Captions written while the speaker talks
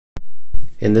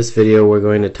In this video we're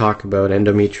going to talk about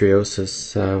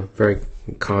endometriosis, very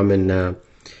common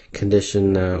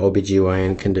condition,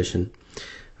 OBGYN condition.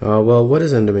 Well, what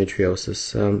is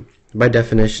endometriosis? By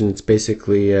definition, it's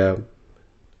basically a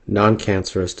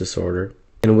non-cancerous disorder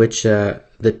in which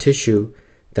the tissue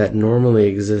that normally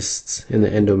exists in the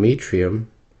endometrium,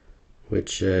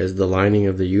 which is the lining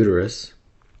of the uterus,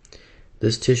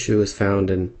 this tissue is found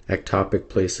in ectopic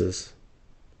places.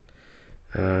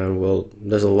 Well,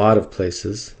 there's a lot of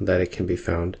places that it can be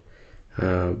found,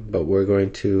 but we're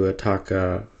going to talk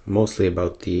mostly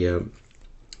about the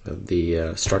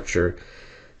structure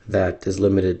that is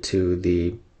limited to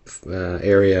the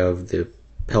area of the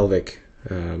pelvic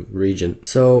region.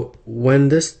 So when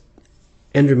this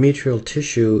endometrial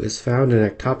tissue is found in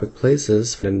ectopic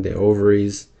places, in the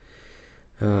ovaries,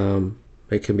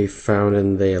 it can be found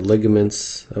in the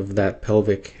ligaments of that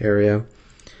pelvic area.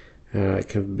 It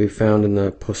can be found in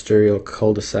the posterior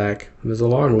cul-de-sac. There's a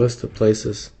long list of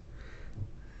places,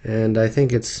 and I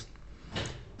think it's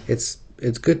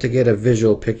good to get a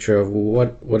visual picture of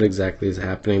what exactly is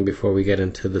happening before we get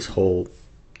into this whole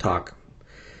talk.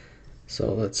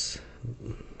 So let's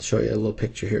show you a little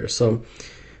picture here. So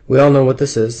we all know what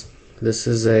this is. This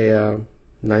is a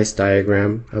nice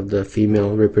diagram of the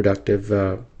female reproductive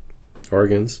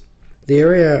organs. The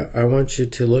area I want you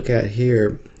to look at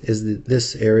here is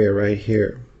this area right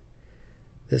here.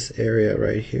 This area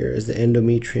right here is the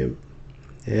endometrium,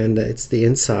 and it's the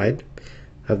inside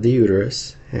of the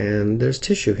uterus, and there's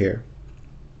tissue here.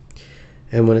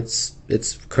 And when it's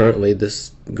currently,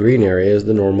 this green area is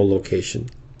the normal location.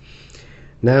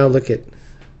 Now look at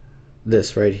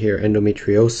this right here,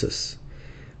 endometriosis.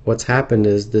 What's happened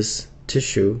is this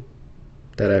tissue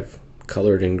that I've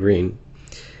colored in green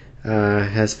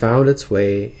has found its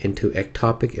way into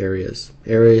ectopic areas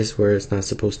where it's not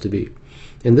supposed to be.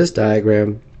 In this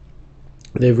diagram,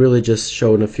 they've really just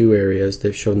shown a few areas.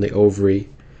 They've shown the ovary,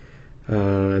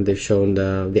 and they've shown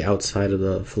the outside of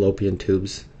the fallopian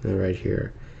tubes right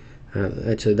here.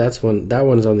 Actually, that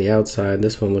one's on the outside.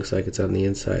 This one looks like it's on the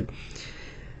inside.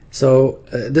 So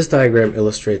this diagram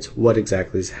illustrates what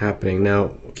exactly is happening.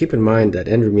 Now, keep in mind that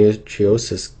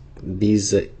endometriosis,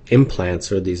 these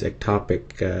implants or these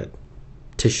ectopic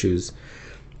tissues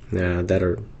that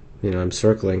are, I'm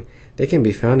circling, they can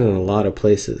be found in a lot of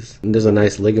places. And there's a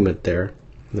nice ligament there.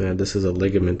 This is a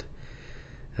ligament.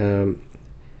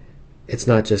 It's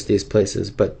not just these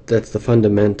places, but that's the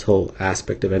fundamental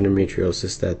aspect of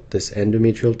endometriosis, that this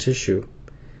endometrial tissue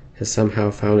has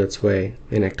somehow found its way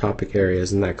in ectopic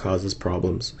areas, and that causes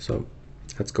problems. So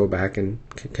let's go back and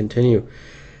continue.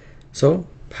 So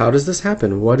how does this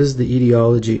happen? What is the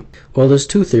etiology? Well, there's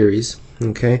two theories.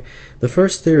 Okay, the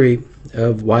first theory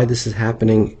of why this is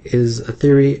happening is a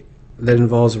theory that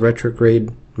involves retrograde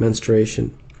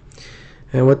menstruation.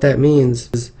 And what that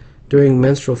means is during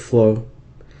menstrual flow,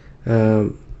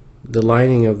 the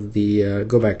lining of the,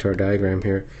 go back to our diagram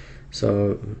here,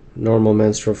 so normal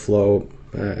menstrual flow,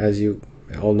 as you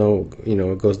all know,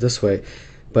 it goes this way,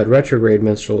 but retrograde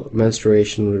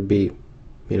menstruation would be,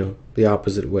 the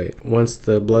opposite way. Once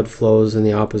the blood flows in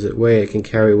the opposite way, it can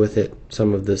carry with it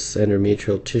some of this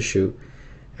endometrial tissue,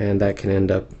 and that can end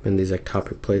up in these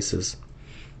ectopic places.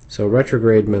 So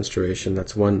retrograde menstruation,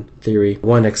 that's one theory,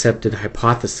 one accepted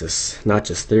hypothesis, not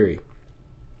just theory.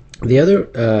 The other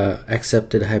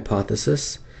accepted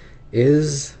hypothesis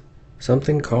is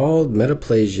something called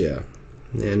metaplasia,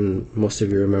 and most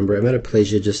of you remember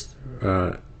metaplasia just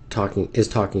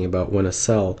talking about when a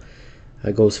cell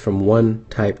goes from one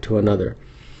type to another.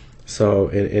 So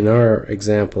in our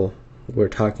example, we're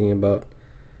talking about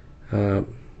a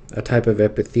type of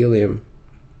epithelium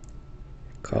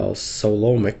called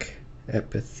coelomic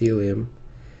epithelium.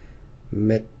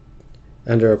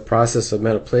 Under a process of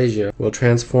metaplasia, will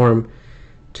transform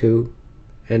to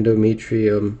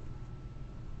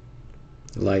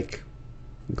endometrium-like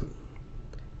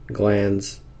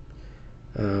glands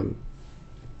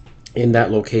in that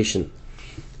location.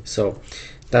 So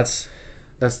that's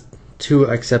two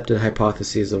accepted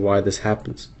hypotheses of why this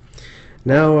happens.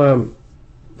 Now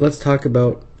let's talk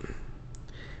about,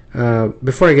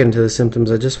 before I get into the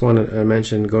symptoms, I just want to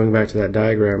mention, going back to that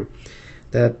diagram,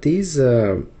 that these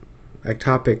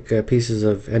ectopic pieces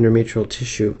of endometrial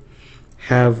tissue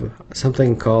have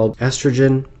something called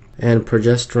estrogen and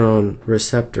progesterone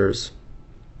receptors.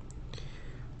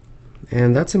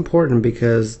 And that's important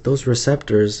because those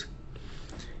receptors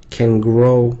can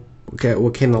grow,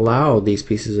 can allow these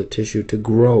pieces of tissue to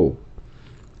grow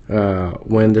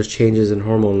when there's changes in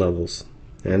hormone levels,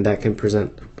 and that can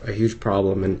present a huge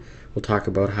problem, and we'll talk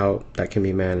about how that can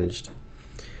be managed.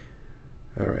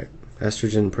 Alright,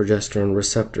 estrogen progesterone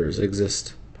receptors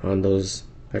exist on those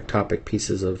ectopic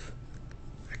pieces of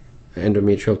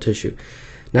endometrial tissue.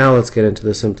 Now let's get into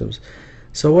the symptoms.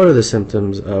 So what are the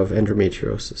symptoms of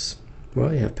endometriosis?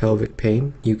 Well, you have pelvic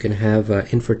pain. You can have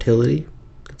infertility.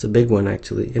 It's a big one,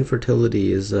 actually.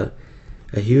 Infertility is a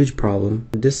huge problem.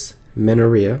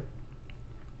 Dysmenorrhea.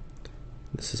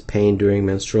 This is pain during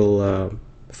menstrual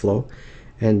flow.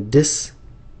 And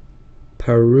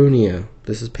dyspareunia.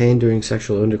 This is pain during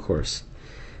sexual intercourse.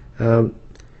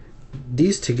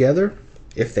 These together,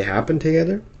 if they happen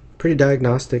together, pretty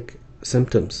diagnostic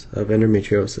symptoms of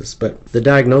endometriosis. But the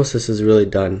diagnosis is really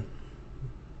done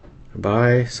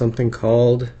by something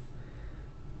called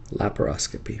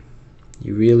laparoscopy.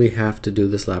 You really have to do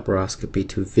this laparoscopy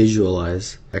to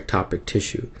visualize ectopic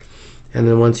tissue. And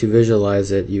then once you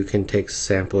visualize it, you can take a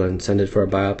sample and send it for a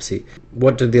biopsy.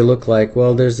 What do they look like?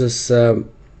 Well, there's this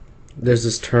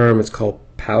term, it's called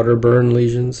powder burn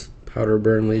lesions. Powder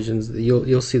burn lesions.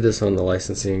 You'll see this on the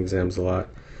licensing exams a lot.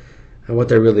 And what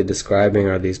they're really describing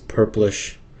are these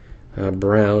purplish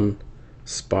brown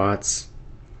spots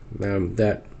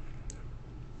that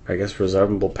I guess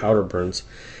resemble powder burns,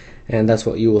 and that's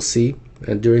what you will see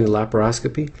during the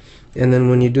laparoscopy. And then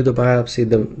when you do the biopsy,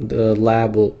 the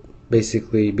lab will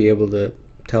basically be able to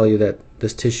tell you that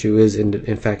this tissue is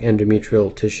in fact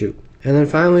endometrial tissue. And then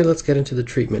finally, let's get into the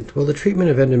treatment. Well, the treatment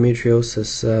of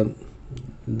endometriosis,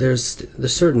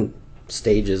 there's certain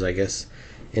stages, I guess,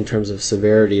 in terms of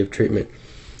severity of treatment.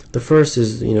 The first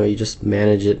is, you just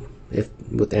manage it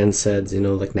with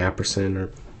NSAIDs, like naproxen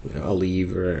or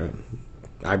Aleve or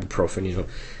ibuprofen,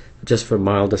 just for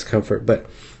mild discomfort. But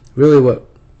really what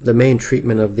the main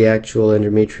treatment of the actual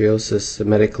endometriosis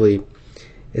medically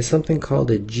is something called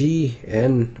a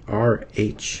GnRH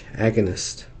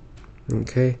agonist.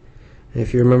 Okay? And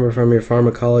if you remember from your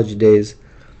pharmacology days,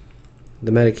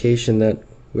 the medication that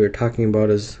we were talking about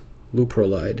is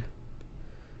Leuprolide.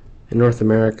 In North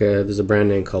America, there's a brand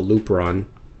name called Lupron.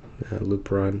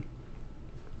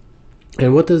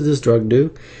 And what does this drug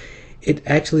do? It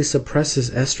actually suppresses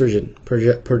estrogen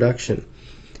production.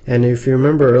 And if you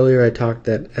remember earlier, I talked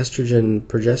that estrogen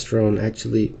progesterone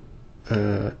actually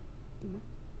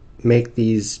make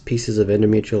these pieces of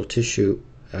endometrial tissue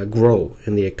grow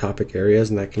in the ectopic areas,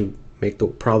 and that can make the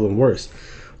problem worse.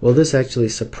 Well, this actually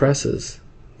suppresses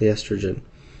the estrogen.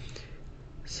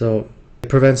 So it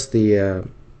prevents the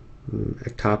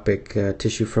ectopic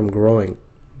tissue from growing.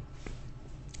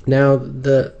 Now,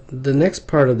 the next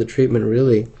part of the treatment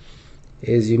really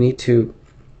is you need to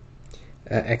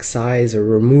excise or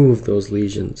remove those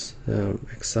lesions.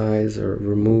 Excise or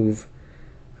remove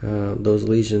those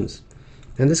lesions.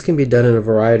 And this can be done in a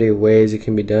variety of ways. It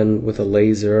can be done with a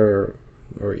laser,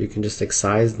 or you can just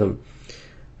excise them.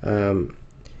 And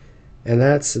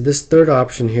this third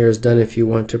option here is done if you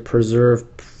want to preserve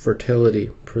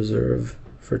fertility. Preserve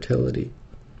fertility.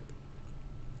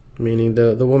 Meaning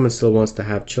the woman still wants to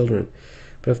have children.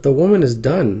 But if the woman is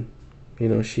done,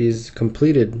 she's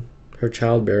completed her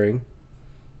childbearing,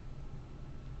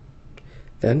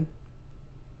 then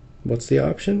what's the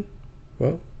option?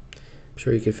 Well, I'm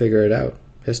sure you can figure it out.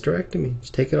 Hysterectomy.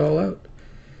 Just take it all out.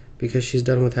 Because she's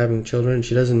done with having children and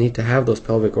she doesn't need to have those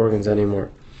pelvic organs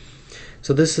anymore.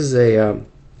 So this is a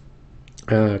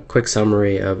quick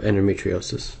summary of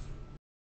endometriosis.